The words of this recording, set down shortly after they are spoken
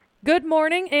Good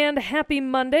morning and happy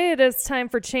Monday. It is time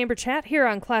for Chamber Chat here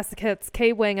on Classic Hits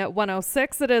K-Wing at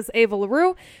 106. It is Ava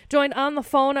LaRue, joined on the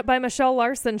phone by Michelle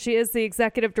Larson. She is the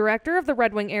Executive Director of the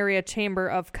Red Wing Area Chamber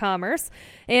of Commerce.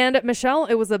 And Michelle,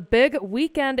 it was a big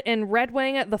weekend in Red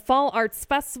Wing, the Fall Arts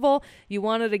Festival. You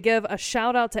wanted to give a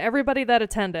shout out to everybody that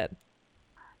attended.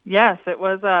 Yes, it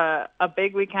was a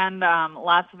big weekend.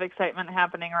 Lots of excitement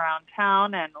happening around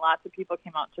town, and lots of people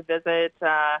came out to visit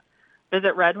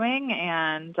Red Wing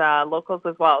and locals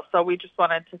as well. So we just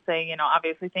wanted to say,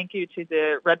 obviously thank you to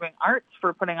the Red Wing Arts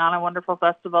for putting on a wonderful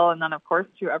festival, and then of course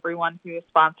to everyone who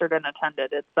sponsored and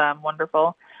attended. It's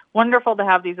wonderful to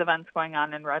have these events going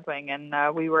on in Red Wing, and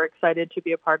we were excited to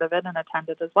be a part of it and attend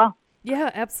it as well.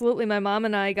 Yeah, absolutely. My mom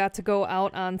and I got to go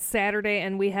out on Saturday,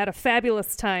 and we had a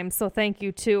fabulous time. So thank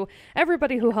you to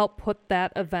everybody who helped put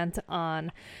that event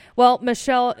on. Well,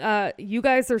 Michelle, you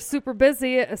guys are super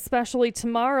busy, especially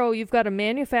tomorrow. You've got a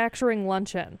manufacturing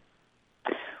luncheon.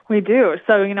 We do.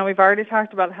 So, we've already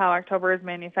talked about how October is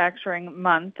Manufacturing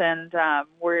Month, and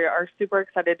we are super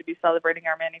excited to be celebrating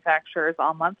our manufacturers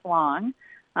all month long.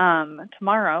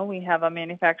 Tomorrow we have a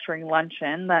manufacturing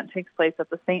luncheon that takes place at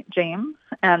the St. James,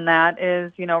 and that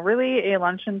is, really a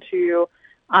luncheon to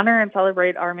honor and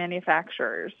celebrate our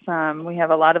manufacturers. We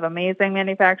have a lot of amazing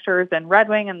manufacturers in Red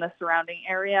Wing and the surrounding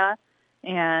area,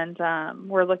 and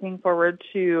we're looking forward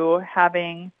to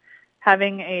having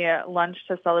a lunch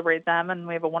to celebrate them. And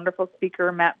we have a wonderful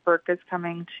speaker. Matt Burke is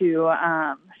coming to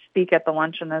speak at the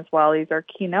luncheon as well. He's our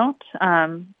keynote.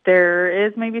 There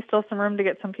is maybe still some room to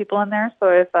get some people in there. So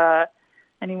if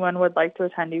anyone would like to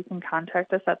attend, you can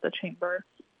contact us at the chamber.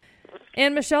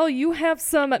 And Michelle, you have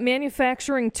some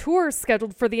manufacturing tours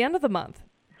scheduled for the end of the month.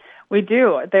 We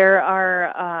do. There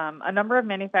are a number of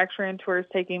manufacturing tours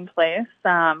taking place.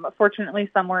 Fortunately,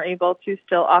 some were able to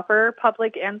still offer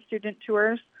public and student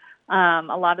tours.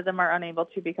 A lot of them are unable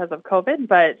to because of COVID,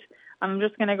 but I'm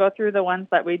just going to go through the ones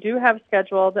that we do have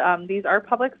scheduled. These are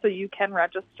public, so you can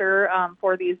register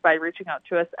for these by reaching out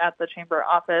to us at the chamber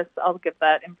office. I'll give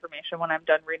that information when I'm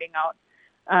done reading out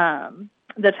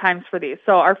the times for these.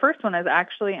 So our first one is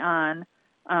actually on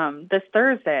this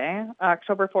Thursday,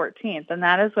 October 14th, and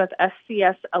that is with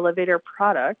SCS Elevator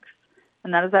Products,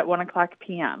 and that is at 1:00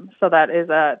 p.m. So that is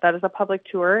a public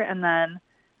tour, and then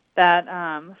that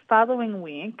following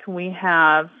week, we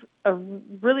have a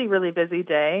really, really busy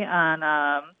day on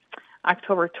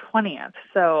October 20th.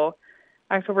 So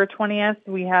October 20th,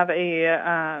 we have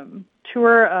a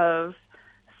tour of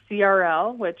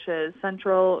CRL, which is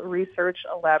Central Research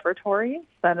Laboratory.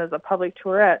 That is a public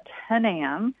tour at 10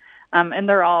 a.m., and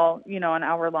they're all, an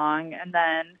hour long. And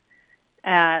then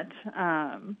at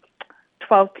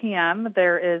 12 p.m.,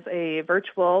 there is a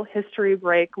virtual history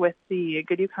break with the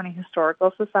Goodhue County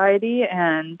Historical Society,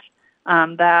 and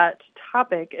that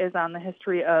topic is on the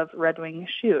history of Red Wing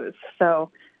shoes.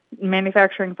 So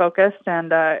manufacturing focused,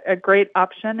 and a great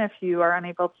option if you are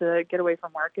unable to get away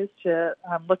from work is to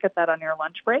look at that on your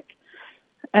lunch break.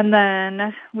 And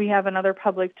then we have another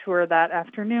public tour that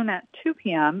afternoon at 2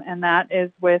 p.m., and that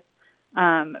is with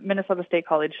Minnesota State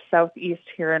College Southeast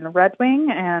here in Red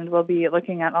Wing, and we'll be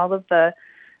looking at all of the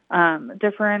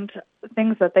different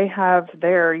things that they have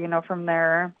there, from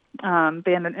their band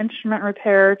and instrument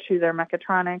repair to their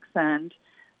mechatronics and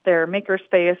their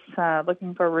makerspace.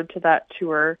 Looking forward to that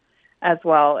tour as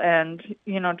well. And,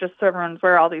 just so everyone's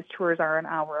aware, all these tours are an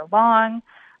hour long.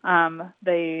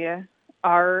 They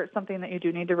are something that you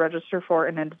do need to register for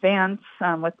in advance,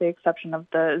 with the exception of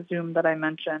the Zoom that I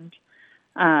mentioned.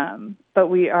 But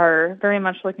we are very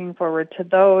much looking forward to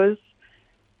those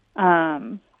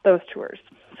tours.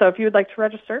 So if you would like to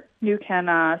register, you can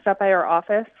stop by our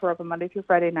office. We're open Monday through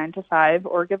Friday, 9 to 5,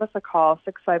 or give us a call,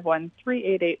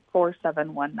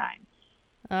 651-388-4719.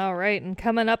 All right. And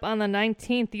coming up on the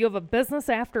 19th, you have a business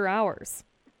after hours.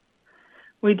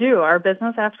 We do. Our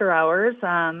business after hours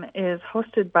is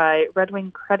hosted by Red Wing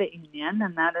Credit Union,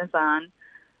 and that is on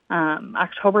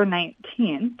October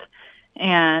 19th.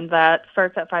 And that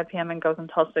starts at 5 p.m. and goes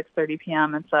until 6:30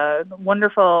 p.m. It's a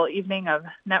wonderful evening of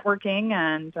networking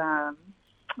and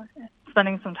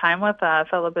spending some time with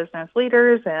fellow business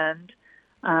leaders and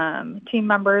team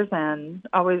members, and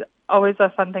always a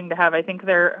fun thing to have. I think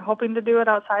they're hoping to do it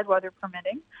outside, weather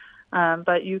permitting,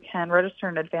 but you can register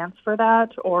in advance for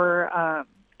that or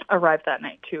arrive that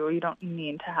night too. You don't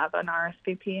need to have an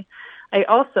RSVP. I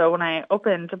also, when I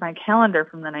opened my calendar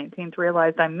from the 19th,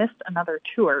 realized I missed another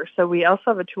tour. So we also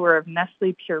have a tour of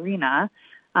Nestle Purina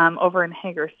over in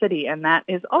Hager City, and that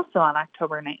is also on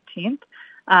October 19th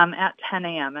at 10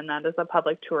 a.m., and that is a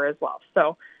public tour as well.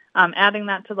 So adding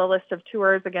that to the list of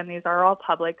tours. Again, these are all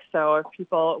public, so if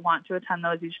people want to attend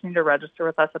those, you just need to register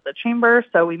with us at the chamber,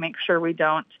 so we make sure we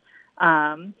don't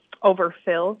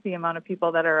overfill the amount of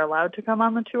people that are allowed to come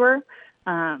on the tour.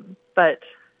 But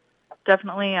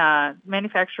definitely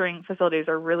manufacturing facilities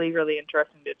are really, really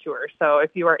interesting to tour. So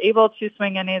if you are able to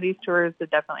swing any of these tours, I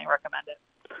definitely recommend it.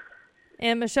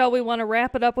 And Michelle, we want to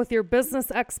wrap it up with your Business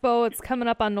Expo. It's coming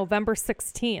up on November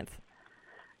 16th.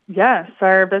 Yes,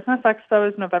 our Business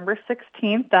Expo is November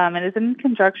 16th. It is in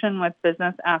conjunction with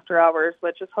Business After Hours,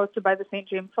 which is hosted by the St.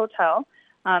 James Hotel.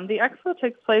 The expo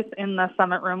takes place in the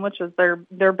Summit Room, which is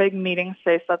their big meeting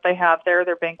space that they have there,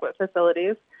 their banquet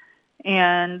facilities.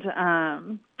 And,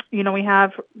 we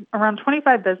have around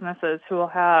 25 businesses who will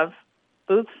have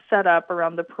booths set up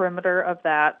around the perimeter of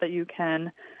that you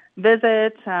can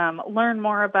visit, learn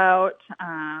more about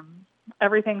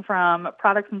everything from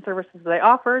products and services they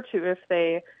offer to if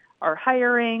they are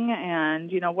hiring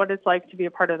and, what it's like to be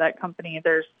a part of that company.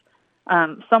 There's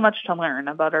so much to learn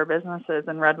about our businesses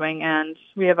in Red Wing, and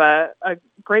we have a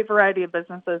great variety of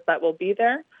businesses that will be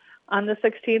there on the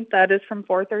 16th. That is from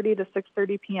 4:30 to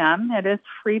 6:30 p.m. It is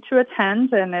free to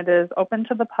attend, and it is open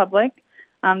to the public.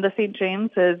 The St.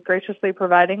 James is graciously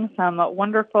providing some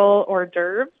wonderful hors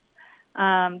d'oeuvres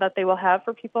that they will have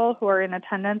for people who are in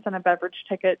attendance, and a beverage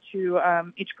ticket to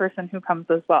each person who comes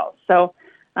as well. So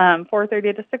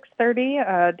 4:30 to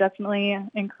 6:30, definitely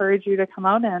encourage you to come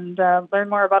out and learn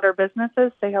more about our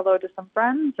businesses, say hello to some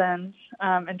friends, and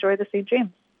enjoy the St.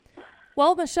 James.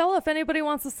 Well, Michelle, if anybody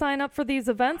wants to sign up for these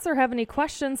events or have any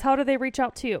questions, how do they reach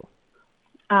out to you?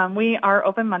 We are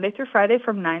open Monday through Friday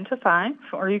from 9 to 5,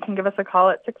 or you can give us a call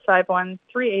at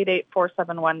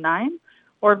 651-388-4719,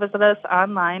 or visit us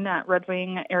online at Red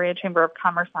Wing Area Chamber of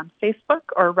Commerce on Facebook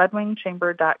or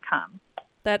redwingchamber.com.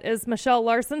 That is Michelle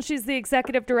Larson. She's the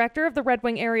Executive Director of the Red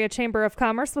Wing Area Chamber of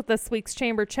Commerce with this week's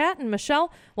Chamber Chat. And Michelle,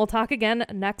 we'll talk again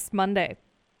next Monday.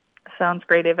 Sounds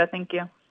great, Ava. Thank you.